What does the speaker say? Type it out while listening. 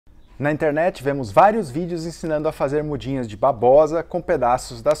Na internet vemos vários vídeos ensinando a fazer mudinhas de babosa com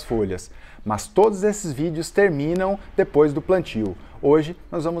pedaços das folhas, mas todos esses vídeos terminam depois do plantio. Hoje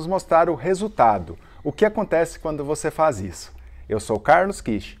nós vamos mostrar o resultado, o que acontece quando você faz isso. Eu sou Carlos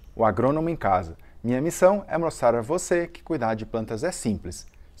Kich, o agrônomo em casa. Minha missão é mostrar a você que cuidar de plantas é simples,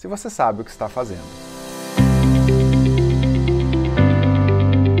 se você sabe o que está fazendo.